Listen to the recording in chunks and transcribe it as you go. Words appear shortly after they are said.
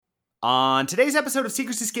On today's episode of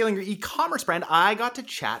Secrets to Scaling Your E-commerce Brand, I got to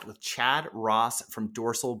chat with Chad Ross from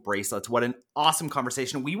Dorsal Bracelets. What an awesome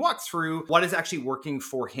conversation. We walked through what is actually working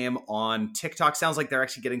for him on TikTok. Sounds like they're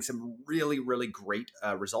actually getting some really, really great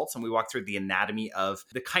results. And we walked through the anatomy of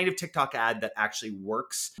the kind of TikTok ad that actually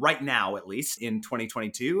works right now, at least in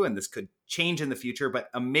 2022. And this could change in the future, but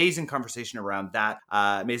amazing conversation around that.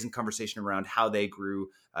 Amazing conversation around how they grew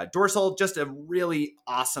Dorsal. Just a really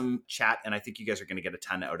awesome chat, and I think you guys are going to get a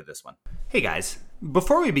ton out of this one. Hey guys,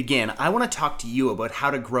 before we begin, I want to talk to you about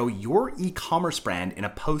how to grow your e-commerce brand in a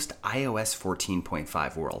post-iOS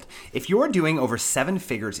 14.5 world. If you're doing over 7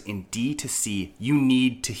 figures in D2C, you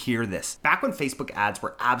need to hear this. Back when Facebook ads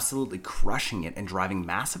were absolutely crushing it and driving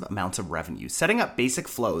massive amounts of revenue, setting up basic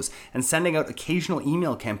flows and sending out occasional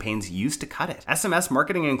email campaigns used to cut it. SMS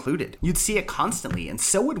marketing included. You'd see it constantly, and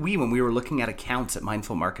so would we when we were looking at accounts at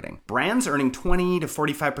Mindful Marketing. Brands earning 20 to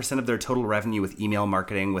 45% of their total revenue with email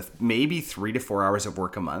marketing with maybe 3 to 4 hours of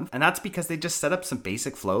work a month. And that's because they just set up some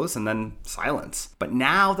basic flows and then silence. But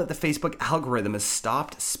now that the Facebook algorithm has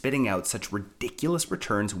stopped spitting out such ridiculous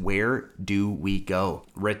returns, where do we go?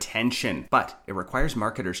 Retention. But it requires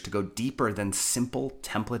marketers to go deeper than simple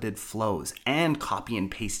templated flows and copy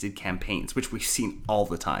and pasted campaigns, which we've seen all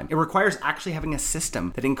the time. It requires actually having a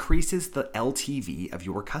system that increases the LTV of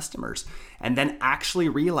your customers and then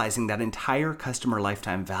actually realizing that entire customer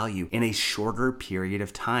lifetime value in a shorter period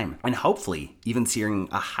of time, and hopefully even seeing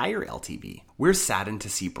a higher LTV. We're saddened to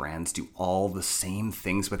see brands do all the same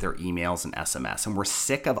things with their emails and SMS, and we're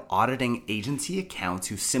sick of auditing agency accounts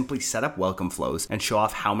who simply set up welcome flows and show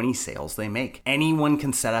off how many sales they make. Anyone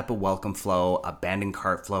can set up a welcome flow, abandoned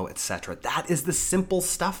cart flow, etc. That is the simple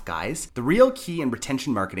stuff, guys. The real key in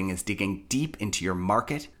retention marketing is digging deep into your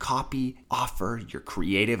market, copy, offer, your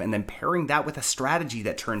creative, and then pairing that with a strategy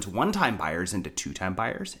that turns one-time buyers into two-time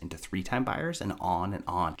buyers, into three-time buyers, and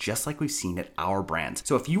on, just like we've seen at our brands.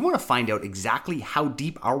 So if you want to find out exactly how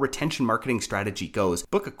deep our retention marketing strategy goes,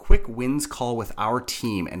 book a quick wins call with our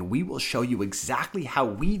team, and we will show you exactly how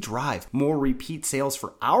we drive more repeat sales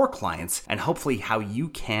for our clients, and hopefully how you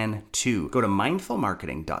can too. Go to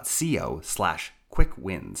mindfulmarketing.co/quick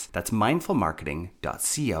wins. That's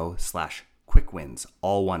mindfulmarketing.co/quick wins,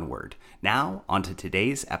 all one word. Now, onto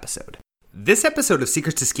today's episode. This episode of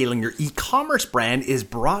Secrets to Scaling Your E-commerce Brand is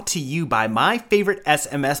brought to you by my favorite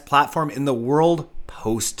SMS platform in the world,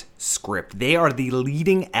 PostScript. They are the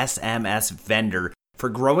leading SMS vendor for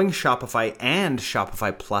growing Shopify and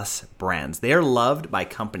Shopify Plus brands. They are loved by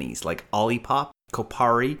companies like Olipop,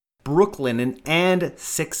 Kopari, Brooklinen, and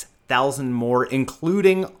 6,000 more,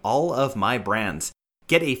 including all of my brands.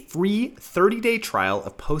 Get a free 30-day trial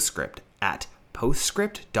of PostScript at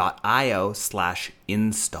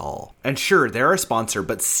postscript.io/install. And sure, they're a sponsor,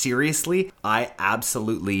 but seriously, I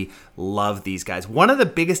absolutely love these guys. One of the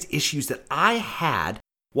biggest issues that I had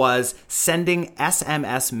was sending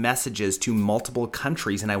SMS messages to multiple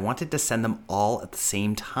countries, and I wanted to send them all at the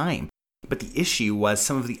same time. But the issue was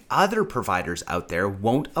some of the other providers out there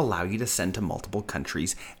won't allow you to send to multiple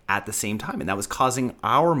countries at the same time, and that was causing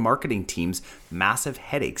our marketing teams massive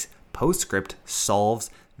headaches. PostScript solves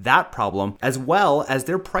that problem, as well as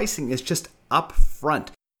their pricing is just upfront.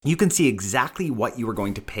 You can see exactly what you are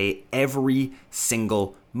going to pay every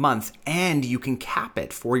single month, and you can cap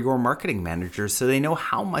it for your marketing managers so they know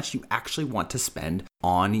how much you actually want to spend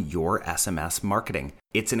on your SMS marketing.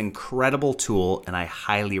 It's an incredible tool, and I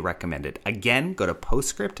highly recommend it. Again, go to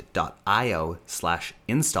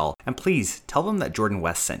postscript.io/install, and please tell them that Jordan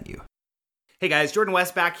West sent you. Hey guys, Jordan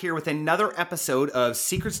West back here with another episode of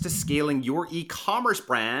Secrets to Scaling Your E-commerce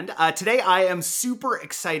Brand. Today I am super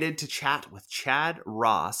excited to chat with Chad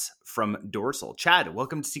Ross from Dorsal. Chad,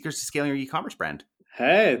 welcome to Secrets to Scaling Your E-commerce Brand.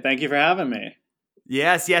 Hey, thank you for having me.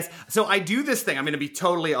 Yes. So I do this thing. I'm going to be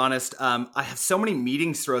totally honest. I have so many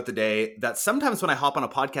meetings throughout the day that sometimes when I hop on a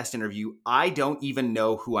podcast interview, I don't even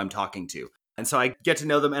know who I'm talking to. And so I get to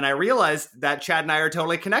know them, and I realized that Chad and I are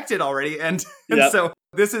totally connected already. And so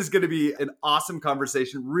this is going to be an awesome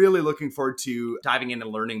conversation. Really looking forward to diving in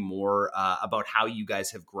and learning more about how you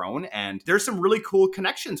guys have grown. And there's some really cool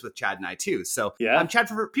connections with Chad and I too. So Chad,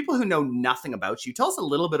 for people who know nothing about you, tell us a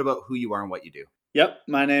little bit about who you are and what you do. Yep.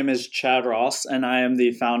 My name is Chad Ross, and I am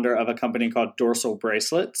the founder of a company called Dorsal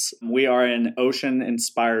Bracelets. We are an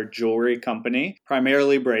ocean-inspired jewelry company,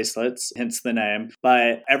 primarily bracelets, hence the name.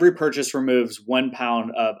 But every purchase removes 1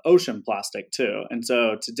 pound of ocean plastic too. And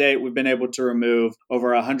so to date, we've been able to remove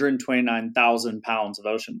over 129,000 pounds of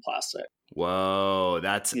ocean plastic. Whoa,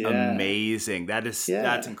 that's Yeah. amazing. That's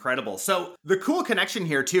Yeah. incredible. So the cool connection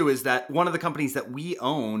here too is that one of the companies that we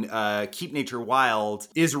own, Keep Nature Wild,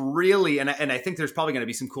 is really, and I think there's probably going to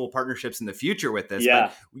be some cool partnerships in the future with this,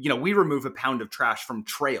 but Yeah. we remove a pound of trash from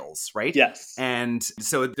trails, right? Yes. And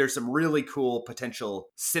so there's some really cool potential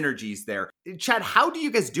synergies there. Chad, how do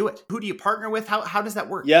you guys do it? Who do you partner with? How does that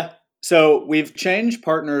work? Yeah. So we've changed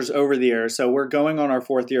partners over the years. So we're going on our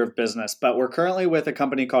fourth year of business, but we're currently with a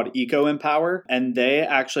company called Eco Empower. And they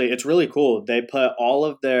actually, it's really cool. They put all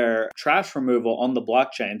of their trash removal on the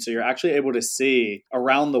blockchain. So you're actually able to see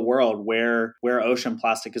around the world where ocean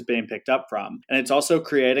plastic is being picked up from. And it's also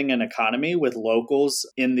creating an economy with locals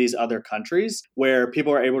in these other countries where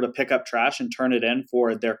people are able to pick up trash and turn it in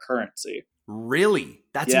for their currency. Really?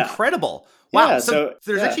 That's Yeah. incredible. Wow. Yeah. So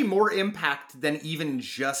there's yeah. actually more impact than even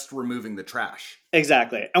just removing the trash.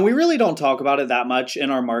 Exactly. And we really don't talk about it that much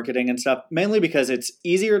in our marketing and stuff, mainly because it's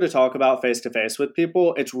easier to talk about face to face with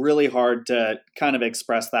people. It's really hard to kind of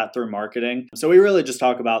express that through marketing. So we really just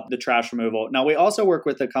talk about the trash removal. Now, we also work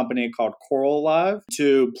with a company called Coral Live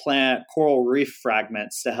to plant coral reef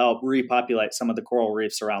fragments to help repopulate some of the coral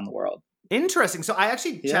reefs around the world. Interesting. So I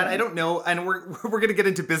actually, Chad, I don't know, and we're going to get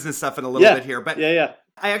into business stuff in a little bit here, but yeah.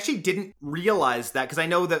 I actually didn't realize that because I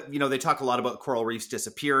know that, they talk a lot about coral reefs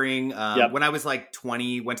disappearing. When I was like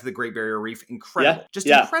 20, went to the Great Barrier Reef. Incredible.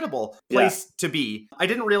 Incredible place to be. I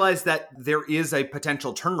didn't realize that there is a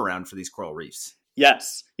potential turnaround for these coral reefs.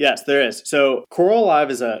 Yes, there is. So Coral Live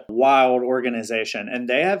is a wild organization, and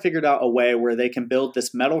they have figured out a way where they can build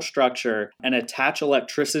this metal structure and attach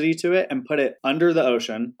electricity to it and put it under the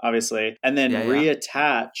ocean, obviously, and then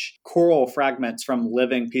reattach coral fragments from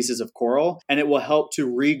living pieces of coral, and it will help to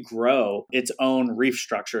regrow its own reef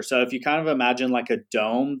structure. So if you kind of imagine like a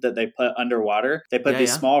dome that they put underwater, they put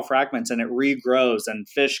these small fragments and it regrows and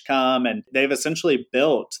fish come, and they've essentially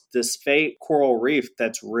built this fake coral reef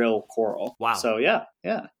that's real coral. Wow. So yeah.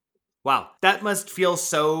 Wow. That must feel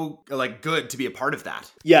so good to be a part of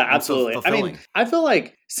that. Yeah, absolutely. So I mean, I feel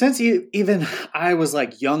like since even I was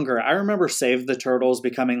like younger, I remember Save the Turtles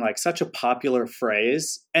becoming like such a popular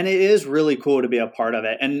phrase. And it is really cool to be a part of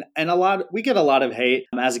it. And we get a lot of hate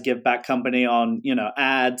as a give back company on,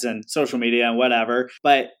 ads and social media and whatever.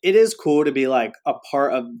 But it is cool to be like a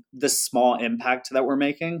part of the small impact that we're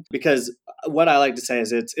making, because what I like to say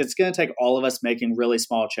is it's going to take all of us making really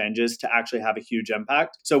small changes to actually have a huge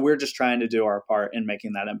impact. So we're just trying to do our part in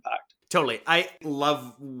making that impact. Totally. I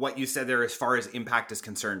love what you said there as far as impact is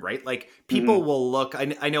concerned, right? Like people will look, I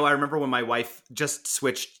know, I remember when my wife just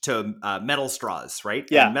switched to metal straws, right?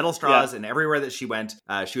 Yeah. And metal straws, and everywhere that she went,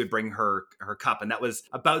 she would bring her cup. And that was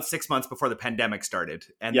about 6 months before the pandemic started.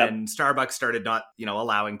 And then Starbucks started not,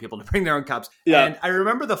 allowing people to bring their own cups. Yeah. And I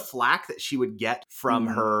remember the flack that she would get from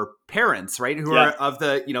her parents, right? Who are of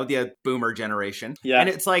the, the boomer generation. Yeah. And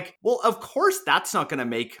it's like, well, of course that's not going to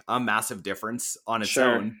make a massive difference on its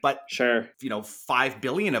own, but 5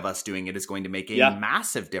 billion of us doing it is going to make a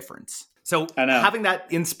massive difference. So having that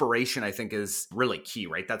inspiration, I think, is really key,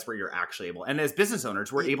 right? That's where you're actually able, and as business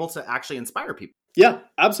owners, we're able to actually inspire people. Yeah,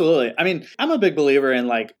 absolutely. I mean, I'm a big believer in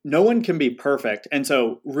no one can be perfect. And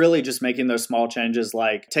so really just making those small changes,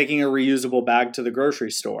 like taking a reusable bag to the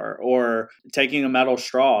grocery store or taking a metal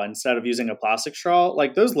straw instead of using a plastic straw,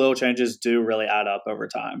 those little changes do really add up over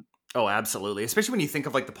time. Oh, absolutely. Especially when you think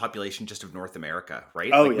of the population just of North America,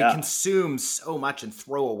 right? Oh, we consume so much and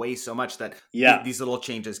throw away so much that these little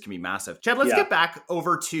changes can be massive. Chad, let's get back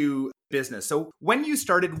over to business. So when you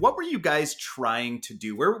started, what were you guys trying to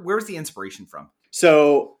do? Where's the inspiration from?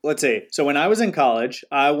 So let's see. So when I was in college,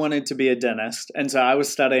 I wanted to be a dentist. And so I was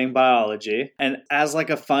studying biology. And as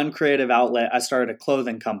a fun creative outlet, I started a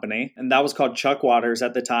clothing company. And that was called Chuck Waters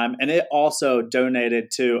at the time. And it also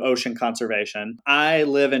donated to ocean conservation. I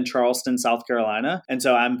live in Charleston, South Carolina. And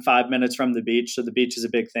so I'm 5 minutes from the beach. So the beach is a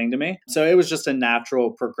big thing to me. So it was just a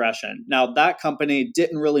natural progression. Now that company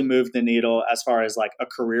didn't really move the needle as far as a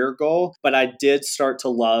career goal, but I did start to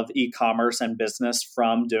love e-commerce and business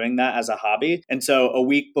from doing that as a hobby. And so a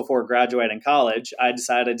week before graduating college, I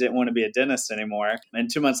decided I didn't want to be a dentist anymore. And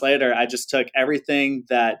 2 months later, I just took everything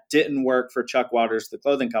that didn't work for Chuck Waters, the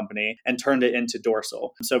clothing company, and turned it into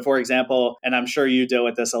Dorsal. So for example, and I'm sure you deal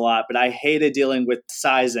with this a lot, but I hated dealing with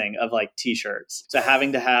sizing of t-shirts. So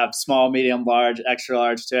having to have small, medium, large, extra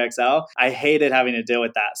large, 2XL, I hated having to deal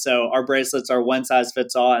with that. So our bracelets are one size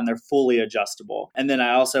fits all and they're fully adjustable. And then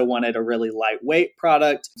I also wanted a really lightweight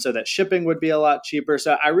product so that shipping would be a lot cheaper.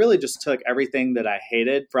 So I really just took everything that I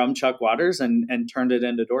hated from Chuck Waters and turned it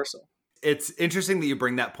into Dorsal. It's interesting that you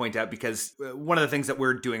bring that point out because one of the things that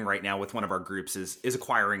we're doing right now with one of our groups is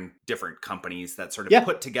acquiring different companies that sort of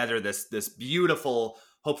put together this beautiful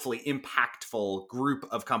hopefully impactful group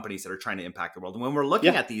of companies that are trying to impact the world. And when we're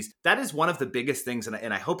looking at these, that is one of the biggest things.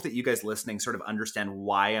 And I hope that you guys listening sort of understand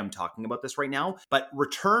why I'm talking about this right now. But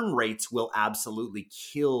return rates will absolutely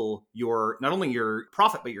kill not only your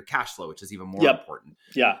profit, but your cash flow, which is even more important.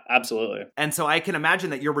 Yeah, absolutely. And so I can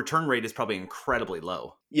imagine that your return rate is probably incredibly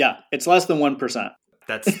low. Yeah, it's less than 1%.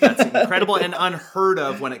 That's incredible and unheard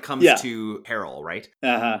of when it comes to apparel, right?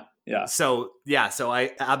 Yeah. So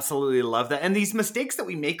I absolutely love that. And these mistakes that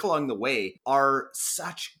we make along the way are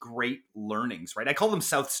such great learnings, right? I call them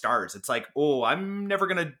South Stars. It's like, oh, I'm never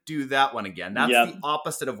going to do that one again. That's the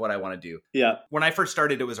opposite of what I want to do. Yeah. When I first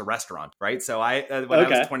started, it was a restaurant, right? So when I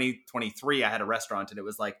was 23, I had a restaurant and it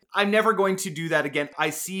was like, I'm never going to do that again.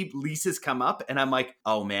 I see leases come up and I'm like,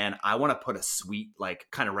 oh man, I want to put a sweet, like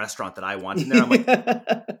kind of restaurant that I want in there. I'm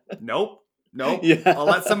like, nope. I'll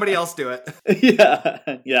let somebody else do it.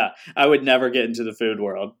 Yeah. I would never get into the food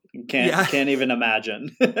world. Can't even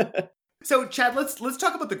imagine. So, Chad, let's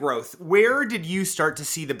talk about the growth. Where did you start to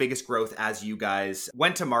see the biggest growth as you guys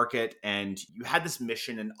went to market and you had this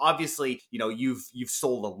mission? And obviously, you've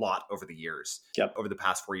sold a lot over the years, over the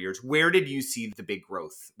past 4 years. Where did you see the big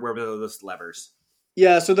growth? Where were those levers?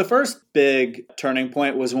 Yeah, so the first big turning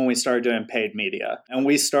point was when we started doing paid media. And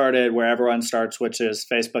we started where everyone starts, which is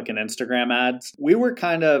Facebook and Instagram ads. We were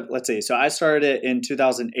kind of, so I started it in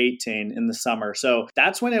 2018 in the summer. So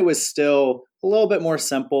that's when it was still a little bit more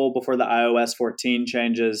simple before the iOS 14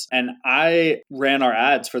 changes. And I ran our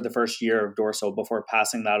ads for the first year of Dorsal before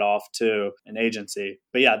passing that off to an agency.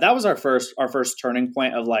 But yeah, that was our first turning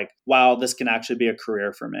point of like, wow, this can actually be a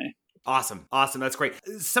career for me. Awesome. That's great.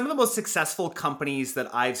 Some of the most successful companies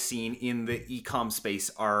that I've seen in the e-com space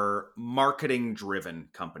are marketing driven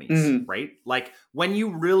companies, right? Like when you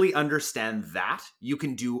really understand that, you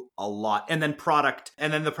can do a lot. And then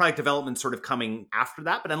the product development sort of coming after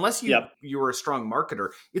that. But unless you're a strong marketer,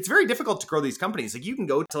 it's very difficult to grow these companies. Like you can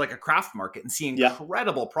go to like a craft market and see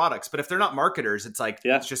incredible products, but if they're not marketers, it's like,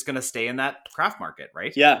 it's just going to stay in that craft market,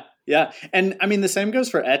 right? Yeah. And I mean, the same goes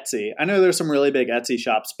for Etsy. I know there's some really big Etsy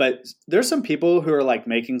shops, but there's some people who are like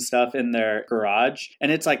making stuff in their garage and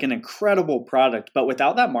it's like an incredible product. But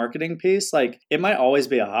without that marketing piece, like it might always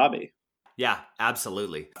be a hobby. Yeah,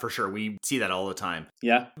 absolutely. For sure. We see that all the time.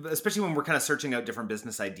 Yeah. Especially when we're kind of searching out different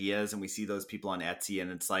business ideas and we see those people on Etsy and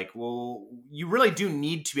it's like, well, you really do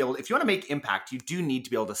need to be able, if you want to make impact, you do need to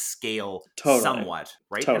be able to scale somewhat,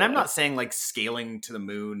 right? Totally. And I'm not saying like scaling to the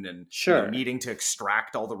moon and needing to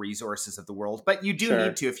extract all the resources of the world, but you do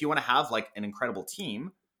need to, if you want to have like an incredible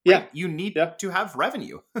team, right? You need to have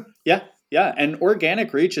revenue. Yeah. And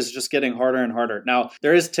organic reach is just getting harder and harder. Now,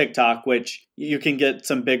 there is TikTok, which you can get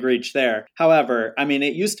some big reach there. However, I mean,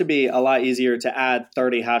 it used to be a lot easier to add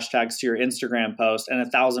 30 hashtags to your Instagram post and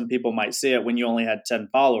 1,000 people might see it when you only had 10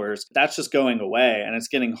 followers. That's just going away and it's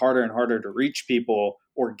getting harder and harder to reach people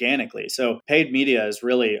organically. So paid media is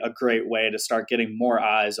really a great way to start getting more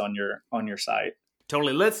eyes on your site.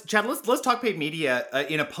 Totally. Let's talk paid media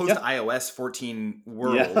in a post iOS 14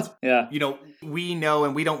 world. Yeah. We know,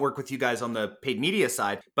 and we don't work with you guys on the paid media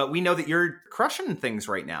side, but we know that you're crushing things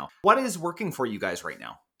right now. What is working for you guys right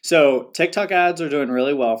now? So TikTok ads are doing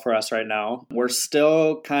really well for us right now. We're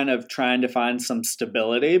still kind of trying to find some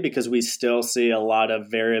stability because we still see a lot of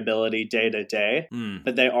variability day to day,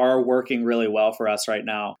 but they are working really well for us right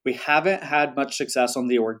now. We haven't had much success on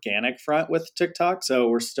the organic front with TikTok, so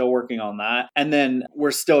we're still working on that. And then we're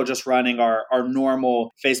still just running our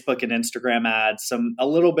normal Facebook and Instagram ads, a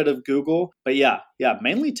little bit of Google. But yeah,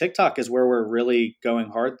 mainly TikTok is where we're really going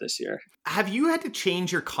hard this year. Have you had to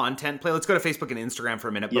change your content play? Let's go to Facebook and Instagram for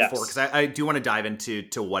a minute before, because I do want to dive into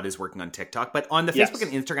what is working on TikTok. But on the Facebook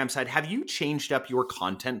and Instagram side, have you changed up your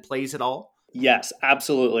content plays at all? Yes,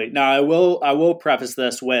 absolutely. Now, I will preface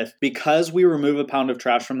this with, because we remove a pound of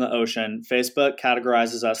trash from the ocean, Facebook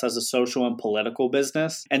categorizes us as a social and political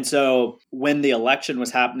business. And so when the election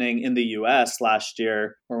was happening in the US last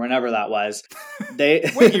year, or whenever that was,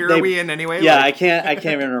 what year are we in anyway? Yeah, I can't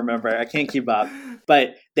even remember. I can't keep up.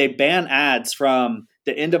 But they ban ads from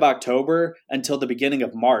the end of October until the beginning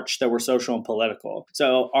of March that were social and political.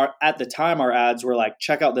 So at the time, our ads were like,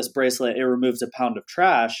 check out this bracelet. It removes a pound of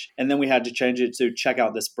trash. And then we had to change it to check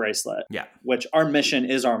out this bracelet, which our mission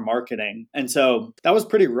is our marketing. And so that was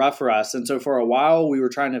pretty rough for us. And so for a while, we were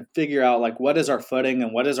trying to figure out like, what is our footing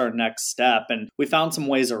and what is our next step? And we found some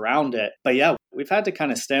ways around it. But yeah, we've had to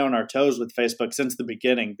kind of stay on our toes with Facebook since the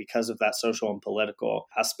beginning because of that social and political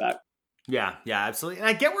aspect. Yeah, absolutely. And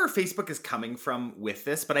I get where Facebook is coming from with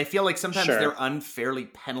this, but I feel like sometimes Sure. they're unfairly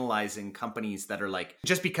penalizing companies that are like,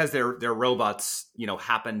 just because their robots,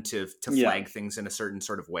 happen to Yeah. flag things in a certain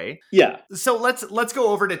sort of way. Yeah. So let's go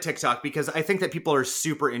over to TikTok, because I think that people are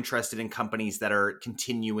super interested in companies that are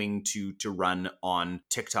continuing to run on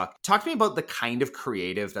TikTok. Talk to me about the kind of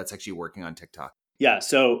creative that's actually working on TikTok. Yeah.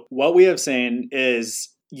 So what we have seen is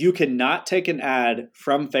you cannot take an ad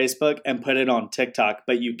from Facebook and put it on TikTok,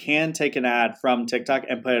 but you can take an ad from TikTok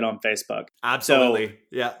and put it on Facebook. Absolutely. So,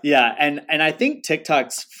 yeah. Yeah. And I think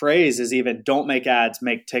TikTok's phrase is even don't make ads,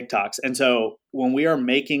 make TikToks. And so when we are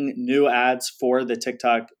making new ads for the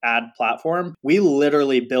TikTok ad platform, we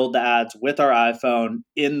literally build the ads with our iPhone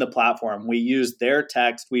in the platform. We use their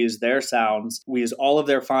text, we use their sounds, we use all of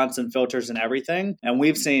their fonts and filters and everything. And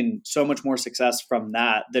we've seen so much more success from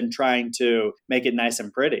that than trying to make it nice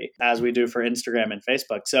and pretty as we do for Instagram and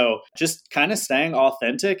Facebook. So just kind of staying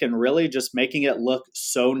authentic and really just making it look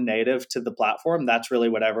so native to the platform. That's really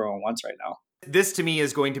what everyone wants right now. This to me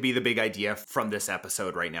is going to be the big idea from this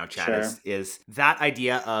episode right now, Chad, Sure. is that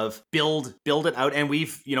idea of build it out. And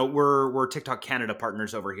we're TikTok Canada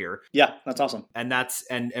partners over here. Yeah, that's awesome. And that's,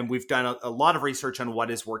 and we've done a lot of research on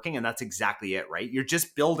what is working, and that's exactly it, right? You're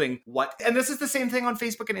just building and this is the same thing on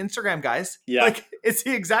Facebook and Instagram, guys. Yeah. Like, it's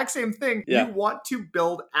the exact same thing. Yeah. You want to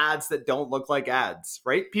build ads that don't look like ads,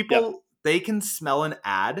 right? People, they can smell an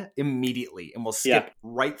ad immediately and will skip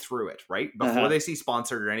right through it, right? Before they see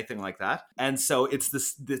sponsored or anything like that. And so it's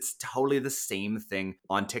totally the same thing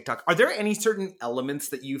on TikTok. Are there any certain elements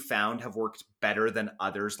that you found have worked better than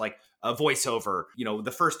others? Like a voiceover,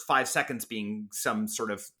 the first 5 seconds being some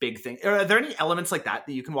sort of big thing. Are there any elements like that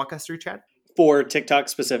you can walk us through, Chad? For TikTok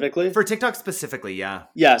specifically? For TikTok specifically, yeah.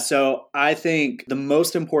 Yeah, so I think the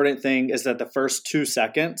most important thing is that the first 2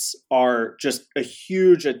 seconds are just a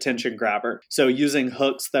huge attention grabber. So using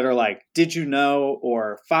hooks that are like, did you know,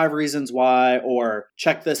 or 5 reasons why, or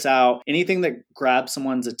check this out, anything that grabs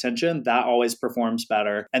someone's attention, that always performs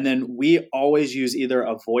better. And then we always use either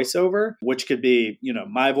a voiceover, which could be,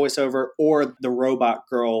 my voiceover, or the robot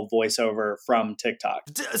girl voiceover from TikTok.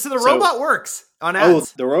 So the robot works on ads.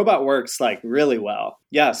 Oh, the robot works like really well.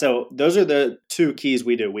 Yeah, so those are the 2 keys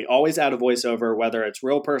we do. We always add a voiceover, whether it's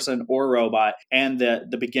real person or robot, and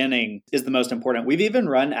the beginning is the most important. We've even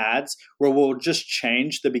run ads where we'll just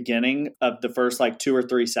change the beginning of the first 2 or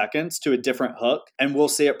 3 seconds to a different hook, and we'll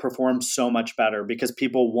see it perform so much better because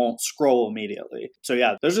people won't scroll immediately. So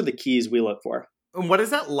yeah, those are the keys we look for. And what is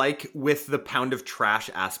that like with the pound of trash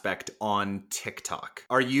aspect on TikTok?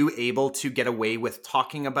 Are you able to get away with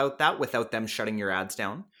talking about that without them shutting your ads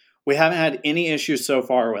down? We haven't had any issues so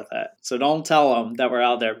far with it. So don't tell them that we're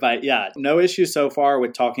out there. But yeah, no issues so far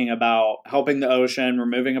with talking about helping the ocean,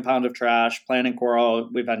 removing a pound of trash, planting coral.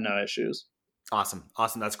 We've had no issues. Awesome.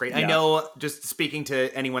 That's great. Yeah. I know, just speaking to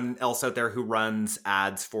anyone else out there who runs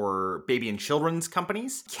ads for baby and children's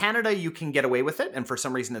companies, Canada, you can get away with it. And for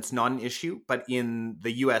some reason, it's not an issue. But in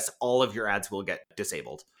the US, all of your ads will get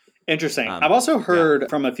disabled. Interesting. I've also heard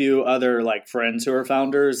from a few other friends who are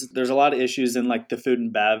founders, there's a lot of issues in the food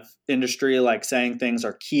and bev industry, saying things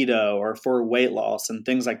are keto or for weight loss and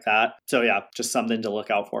things like that. So yeah, just something to look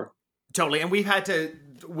out for. Totally. And we've had to,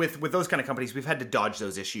 with those kind of companies, we've had to dodge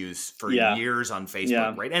those issues for years on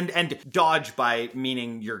Facebook, right? And dodge by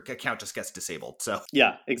meaning your account just gets disabled. So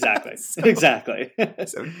yeah, exactly. Exactly.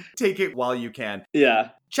 So take it while you can. Yeah.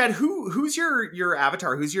 Chad, who's your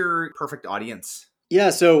avatar? Who's your perfect audience? Yeah,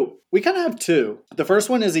 so we kind of have 2. The first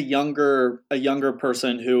one is a younger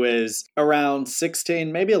person who is around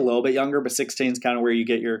 16, maybe a little bit younger, but 16 is kind of where you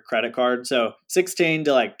get your credit card. So 16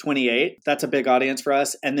 to 28, that's a big audience for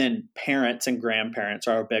us. And then parents and grandparents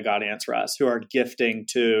are a big audience for us who are gifting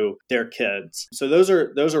to their kids. So those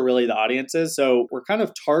are really the audiences. So we're kind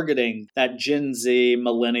of targeting that Gen Z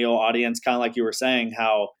millennial audience, kind of like you were saying,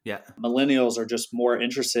 how millennials are just more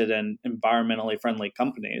interested in environmentally friendly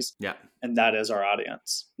companies. Yeah. And that is our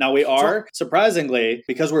audience. Now we are, surprisingly,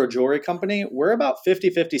 because we're a jewelry company, we're about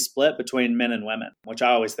 50-50 split between men and women, which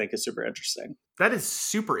I always think is super interesting. That is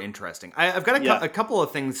super interesting. I've got a couple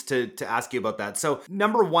of things to ask you about that. So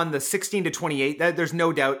number one, the 16 to 28, there's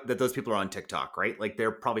no doubt that those people are on TikTok, right?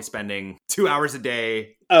 They're probably spending 2 hours a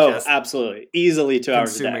day. Oh, absolutely. Easily 2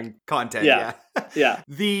 hours a day. Consuming content. Yeah. Yeah.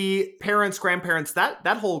 The parents, grandparents, that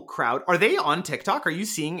whole crowd, are they on TikTok? Are you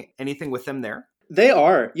seeing anything with them there? They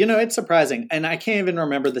are. It's surprising. And I can't even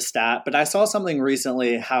remember the stat, but I saw something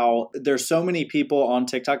recently how there's so many people on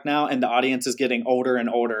TikTok now and the audience is getting older and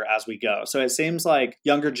older as we go. So it seems like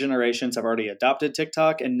younger generations have already adopted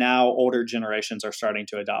TikTok and now older generations are starting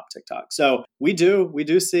to adopt TikTok. So we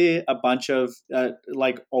do see a bunch of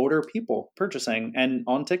older people purchasing and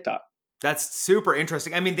on TikTok. That's super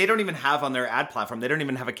interesting. I mean, they don't even have on their ad platform, they don't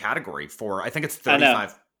even have a category for, I think it's I know.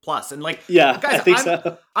 35 plus. And like, Yeah, I guys, think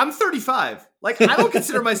so. I'm 35. Like, I don't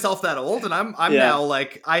consider myself that old. And I'm Yeah. now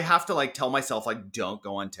like, I have to like tell myself, like, don't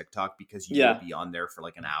go on TikTok because you will be on there for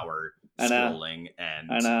like an hour I know. scrolling.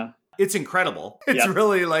 And I know. it's incredible. It's Yep.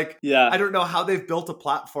 really like, Yeah. I don't know how they've built a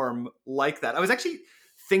platform like that. I was actually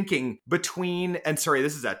thinking between, and sorry,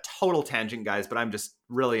 this is a total tangent, guys, but I'm just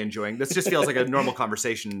really enjoying this. Just feels like a normal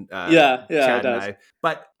conversation. Yeah, Chad it and does. I.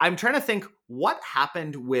 But I'm trying to think what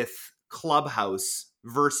happened with Clubhouse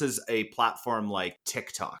versus a platform like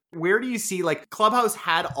TikTok. Where do you see, like, Clubhouse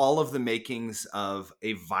had all of the makings of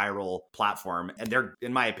a viral platform, and they're,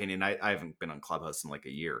 in my opinion, I haven't been on Clubhouse in like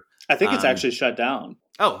a year. I think it's actually shut down.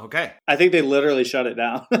 Oh, okay. I think they literally shut it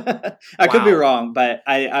down. I could be wrong, but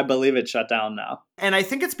I believe it's shut down now. And I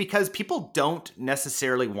think it's because people don't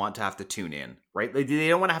necessarily want to have to tune in, right? They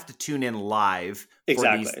don't want to have to tune in live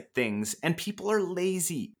for these things. And people are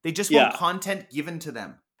lazy. They just want content given to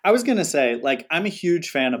them. I was going to say, like, I'm a huge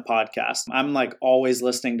fan of podcasts. I'm like always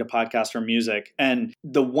listening to podcasts or music. And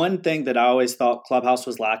the one thing that I always thought Clubhouse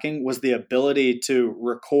was lacking was the ability to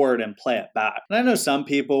record and play it back. And I know some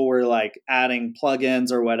people were like adding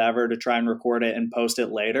plugins or whatever to try and record it and post it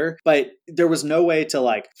later, but there was no way to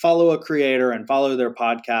like follow a creator and follow their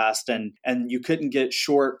podcast, and you couldn't get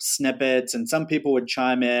short snippets, and some people would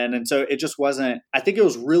chime in. And so it just wasn't, I think it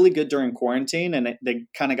was really good during quarantine, and they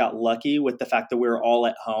kind of got lucky with the fact that we were all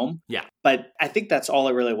at home. Yeah. But I think that's all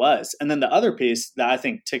it really was. And then the other piece that I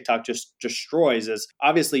think TikTok just destroys is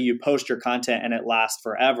obviously you post your content and it lasts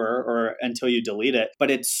forever or until you delete it, but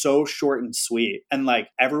it's so short and sweet. And like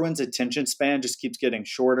everyone's attention span just keeps getting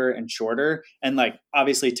shorter and shorter. And like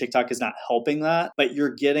obviously TikTok is not helping that, but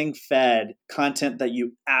you're getting fed content that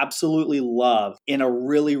you absolutely love in a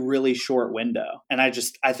really, really short window. And I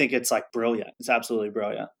think it's like brilliant. It's absolutely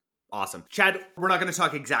brilliant. Awesome. Chad, we're not going to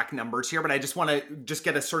talk exact numbers here, but I just want to just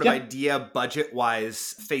get a sort of idea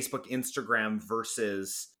budget-wise, Facebook, Instagram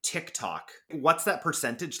versus TikTok. What's that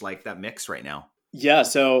percentage like, that mix right now? Yeah,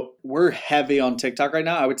 so we're heavy on TikTok right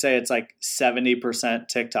now. I would say it's like 70%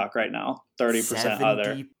 TikTok right now, 30%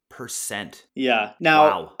 other. 70%. Yeah.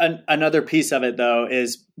 Now, another piece of it, though,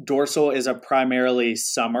 is Dorsal is a primarily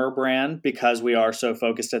summer brand because we are so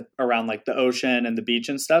focused around like the ocean and the beach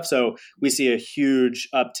and stuff. So we see a huge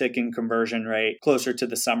uptick in conversion rate closer to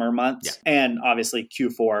the summer months and obviously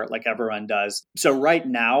Q4 like everyone does. So right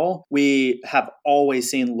now we have always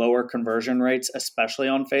seen lower conversion rates, especially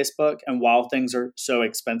on Facebook. And while things are so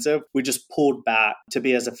expensive, we just pulled back to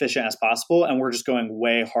be as efficient as possible. And we're just going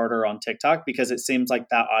way harder on TikTok because it seems like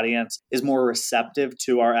that audience is more receptive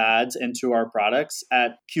to our ads and to our products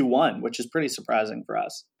at Q1, which is pretty surprising for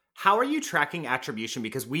us. How are you tracking attribution?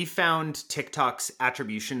 Because we found TikTok's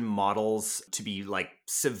attribution models to be like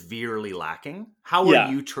severely lacking. How are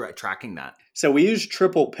you tracking that? So we use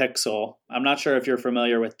Triple Pixel. I'm not sure if you're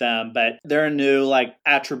familiar with them, but they're a new like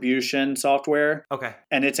attribution software. Okay.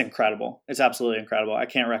 And it's incredible. It's absolutely incredible. I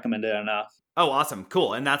can't recommend it enough. Oh, awesome.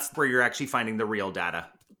 Cool. And that's where you're actually finding the real data.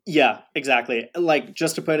 Yeah, exactly. Like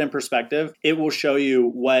just to put it in perspective, it will show you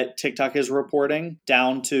what TikTok is reporting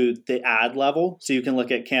down to the ad level. So you can look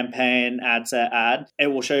at campaign, ad set, ad. It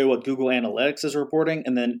will show you what Google Analytics is reporting,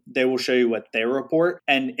 and then they will show you what they report.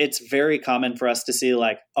 And it's very common for us to see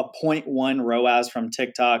like a 0.1 ROAS from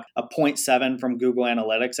TikTok, a 0.7 from Google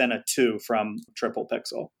Analytics, and a 2 from Triple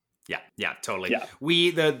Pixel. Yeah, totally. Yeah.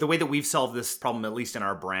 The way that we've solved this problem, at least in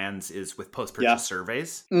our brands, is with post-purchase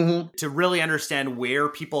surveys to really understand where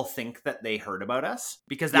people think that they heard about us,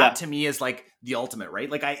 because that to me is like the ultimate, right?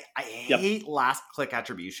 Like I hate last click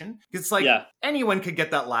attribution because it's like anyone could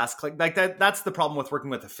get that last click. Like that's the problem with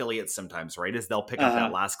working with affiliates sometimes, right? Is they'll pick up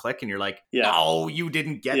that last click and you're like, no, you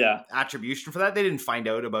didn't get attribution for that. They didn't find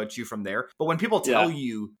out about you from there. But when people tell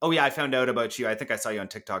you, oh yeah, I found out about you, I think I saw you on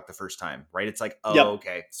TikTok the first time, right? It's like, oh,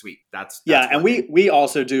 okay, sweet. That's and we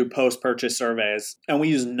also do post-purchase surveys, and we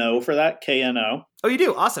use Know for that, KNO. Oh, you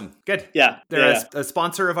do? Awesome. Good. Yeah. They're a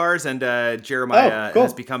sponsor of ours, and Jeremiah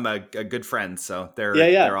has become a good friend. So they're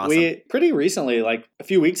awesome. We pretty recently, like a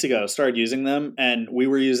few weeks ago, started using them, and we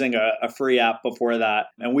were using a free app before that.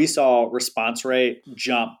 And we saw response rate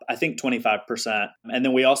jump, I think 25%. And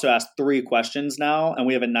then we also asked 3 questions now, and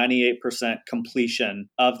we have a 98% completion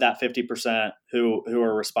of that 50% who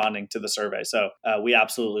are responding to the survey. So we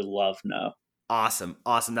absolutely love Know. Awesome.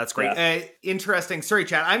 That's great. Interesting. Sorry,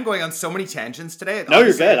 Chad. I'm going on so many tangents today. No,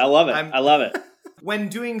 you're good. I love it. I love it. when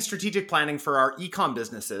doing strategic planning for our e-com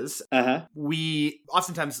businesses, we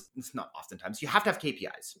oftentimes, it's not oftentimes, you have to have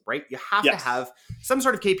KPIs, right? You have to have some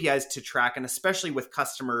sort of KPIs to track, and especially with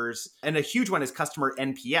customers, and a huge one is customer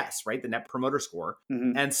NPS, right? The Net Promoter Score.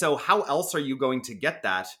 And so how else are you going to get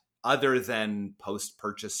that other than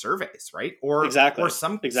post-purchase surveys, right? Or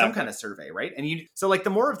some kind of survey, right? And so like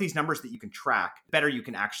the more of these numbers that you can track, better you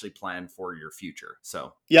can actually plan for your future.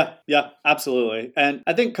 So yeah, absolutely. And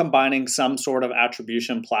I think combining some sort of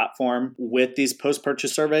attribution platform with these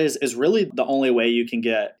post-purchase surveys is really the only way you can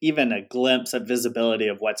get even a glimpse of visibility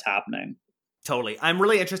of what's happening. Totally. I'm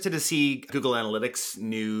really interested to see Google Analytics'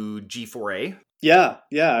 new G4A. Yeah,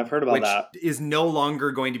 I've heard about that. Which is no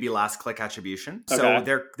longer going to be last click attribution. Okay.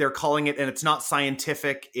 So they're calling it, and it's not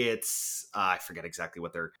scientific. It's I forget exactly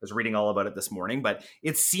what I was reading all about it this morning, but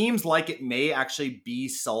it seems like it may actually be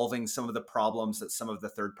solving some of the problems that some of the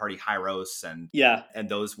third party Hyros and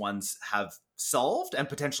those ones have solved, and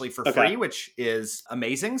potentially for free, which is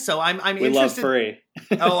amazing. So I'm we interested. Love free.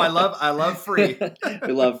 Oh, I love free.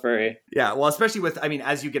 We love free. Yeah, well, especially with, I mean,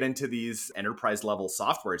 as you get into these enterprise level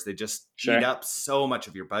softwares, they just eat up so much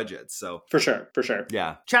of your budget. So for sure.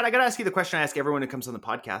 Yeah. Chad, I got to ask you the question I ask everyone who comes on the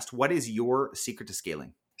podcast. What is your secret to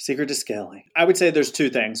scaling? Secret to scaling. I would say there's two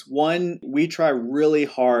things. One, we try really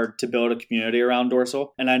hard to build a community around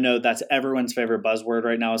Dorsal. And I know that's everyone's favorite buzzword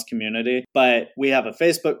right now is community. But we have a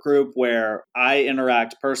Facebook group where I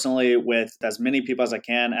interact personally with as many people as I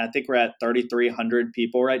can. And I think we're at 3,300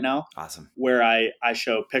 people right now. Awesome. Where I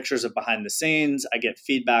show pictures of behind the scenes. I get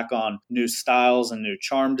feedback on new styles and new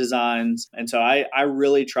charm designs. And so I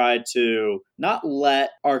really try to not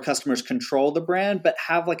let our customers control the brand, but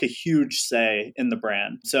have like a huge say in the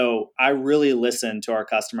brand. So I really listen to our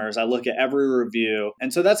customers. I look at every review.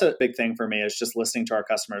 And so that's a big thing for me is just listening to our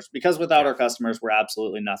customers, because without our customers, we're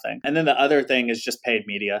absolutely nothing. And then the other thing is just paid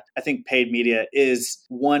media. I think paid media is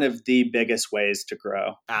one of the biggest ways to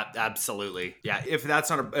grow. Absolutely. Yeah. If that's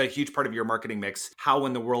not a huge part of your marketing mix, how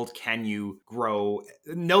in the world can you grow?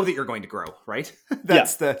 Know that you're going to grow, right?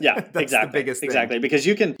 That's the biggest thing. Exactly. Because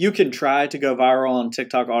you can try to go viral on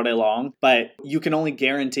TikTok all day long, but you can only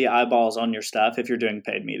guarantee eyeballs on your stuff if you're doing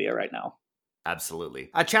paid media right now.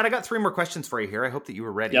 Absolutely. Chad, I got 3 more questions for you here. I hope that you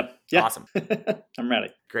were ready. Yep. Yeah. Awesome. I'm ready.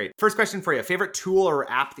 Great. First question for you. Favorite tool or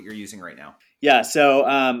app that you're using right now? Yeah. So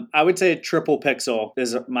I would say Triple Pixel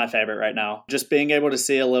is my favorite right now. Just being able to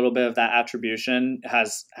see a little bit of that attribution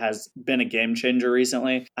has been a game changer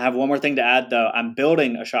recently. I have one more thing to add though. I'm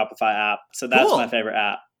building a Shopify app. So that's my favorite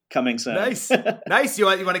app. Coming soon. Nice. Nice. You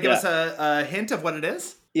want to give us a hint of what it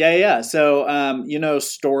is? Yeah. So,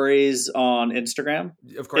 stories on Instagram.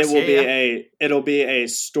 Of course. It'll be a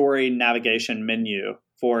story navigation menu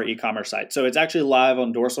for e-commerce sites. So it's actually live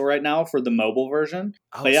on Dorsal right now for the mobile version.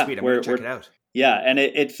 Oh, sweet. I'm going to check it out. Yeah. And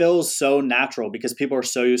it feels so natural because people are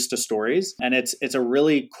so used to stories, and it's a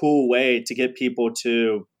really cool way to get people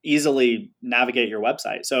to easily navigate your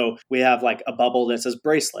website. So we have like a bubble that says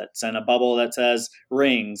bracelets and a bubble that says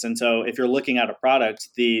rings. And so if you're looking at a product,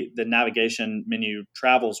 the navigation menu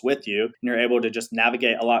travels with you, and you're able to just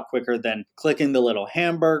navigate a lot quicker than clicking the little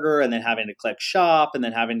hamburger and then having to click shop and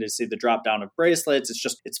then having to see the drop down of bracelets.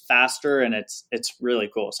 It's faster, and it's really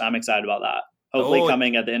cool. So I'm excited about that. Hopefully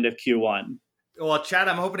coming at the end of Q1. Well, Chad,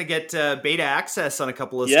 I'm hoping to get beta access on a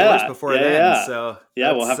couple of stores before it ends. Yeah. So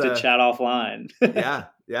we'll have to chat offline.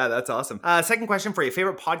 Yeah, that's awesome. Second question for you.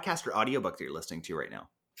 Favorite podcast or audiobook that you're listening to right now?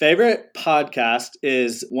 Favorite podcast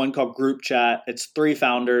is one called Group Chat. It's 3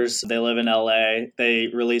 founders. They live in LA. They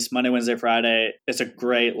release Monday, Wednesday, Friday. It's a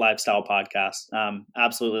great lifestyle podcast.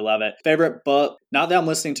 Absolutely love it. Favorite book, not that I'm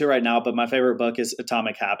listening to right now, but my favorite book is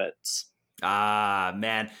Atomic Habits. Ah,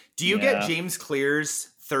 man. Do you get James Clear's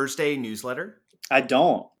Thursday newsletter? I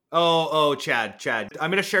don't. Oh, Chad.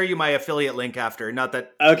 I'm going to share you my affiliate link after. Not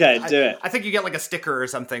that. Okay, do it. I think you get like a sticker or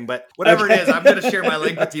something, but whatever it is, I'm going to share my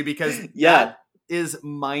link with you because that is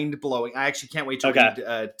mind blowing. I actually can't wait to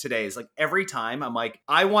read today's. Like every time I'm like,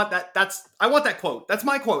 I want that. I want that quote. That's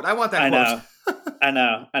my quote. I want that quote. I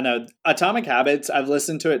know. Atomic Habits, I've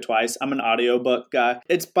listened to it twice. I'm an audiobook guy.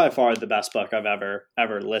 It's by far the best book I've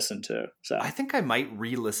ever listened to. So I think I might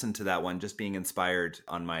re-listen to that one, just being inspired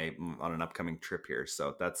on an upcoming trip here.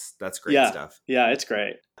 So that's great stuff. Yeah, it's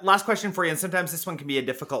great. Last question for you, and sometimes this one can be a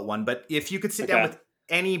difficult one, but if you could sit down with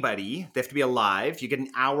anybody, they have to be alive, you get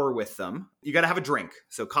an hour with them, you got to have a drink.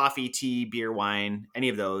 So coffee, tea, beer, wine, any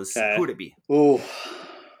of those. Okay. Who would it be? Ooh.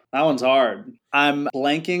 That one's hard. I'm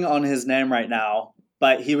blanking on his name right now,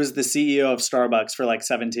 but he was the CEO of Starbucks for like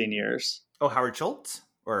 17 years. Oh, Howard Schultz?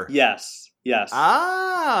 Or Yes. Yes.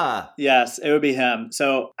 Ah. Yes, it would be him.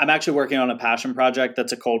 So I'm actually working on a passion project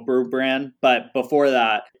that's a cold brew brand. But before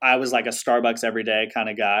that, I was like a Starbucks everyday kind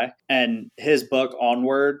of guy. And his book,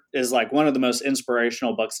 Onward, is like one of the most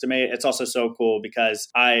inspirational books to me. It's also so cool because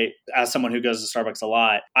I, as someone who goes to Starbucks a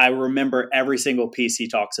lot, I remember every single piece he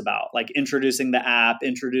talks about, like introducing the app,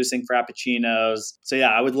 introducing Frappuccinos. So yeah,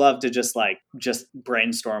 I would love to just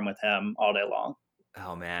brainstorm with him all day long.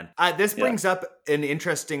 Oh, man. This brings up an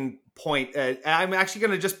interesting point. I'm actually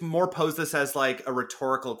going to just more pose this as like a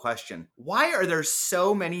rhetorical question. Why are there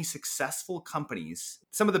so many successful companies,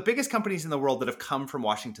 some of the biggest companies in the world that have come from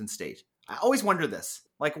Washington State? I always wonder this.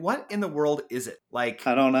 Like, what in the world is it? Like,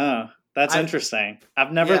 I don't know. That's interesting.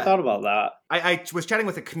 I've never thought about that. I was chatting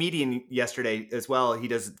with a comedian yesterday as well. He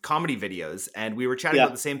does comedy videos, and we were chatting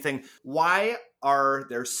about the same thing. Why are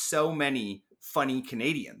there so many funny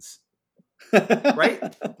Canadians? Right?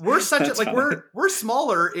 We're such a, like we're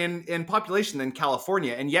smaller in population than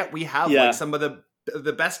California, and yet we have like some of the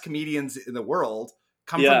best comedians in the world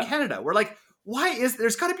come from Canada. We're like, why is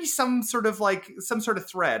there's got to be some sort of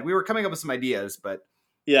thread. We were coming up with some ideas, but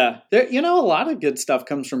there, a lot of good stuff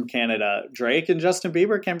comes from Canada. Drake and Justin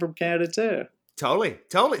Bieber came from Canada too. Totally.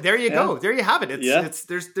 There you go. There you have it. It's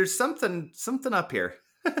there's something up here.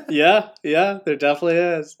 Yeah, there definitely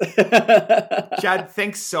is. Chad,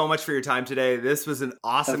 thanks so much for your time today. This was an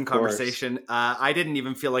awesome conversation. I didn't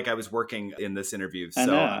even feel like I was working in this interview,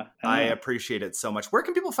 so I appreciate it so much. Where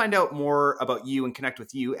can people find out more about you and connect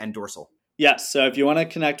with you and Dorsal? Yes, so if you want to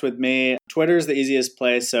connect with me, Twitter is the easiest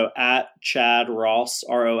place. So at Chad Ross,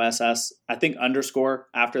 ROSS, I think _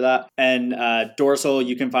 after that. And Dorsal,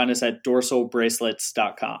 you can find us at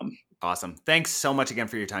dorsalbracelets.com. Awesome. Thanks so much again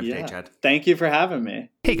for your time today, Chad. Thank you for having me.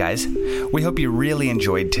 Hey guys, we hope you really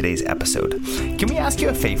enjoyed today's episode. Can we ask you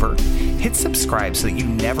a favor? Hit subscribe so that you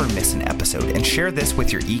never miss an episode, and share this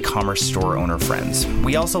with your e-commerce store owner friends.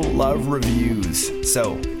 We also love reviews.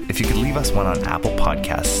 So if you could leave us one on Apple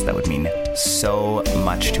Podcasts, that would mean so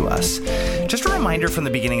much to us. Just a reminder from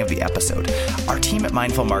the beginning of the episode, our team at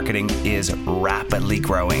Mindful Marketing is rapidly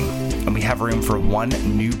growing, and we have room for one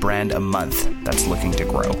new brand a month that's looking to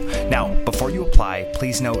grow. Now, before you apply,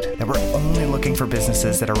 please note that we're only looking for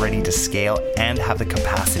businesses that are ready to scale and have the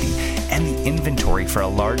capacity and the inventory for a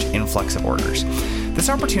large influx of orders. This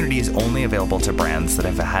opportunity is only available to brands that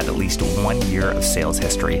have had at least 1 year of sales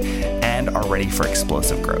history and are ready for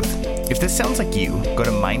explosive growth. If this sounds like you, go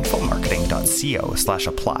to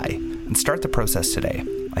mindfulmarketing.co/apply and start the process today.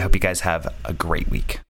 I hope you guys have a great week.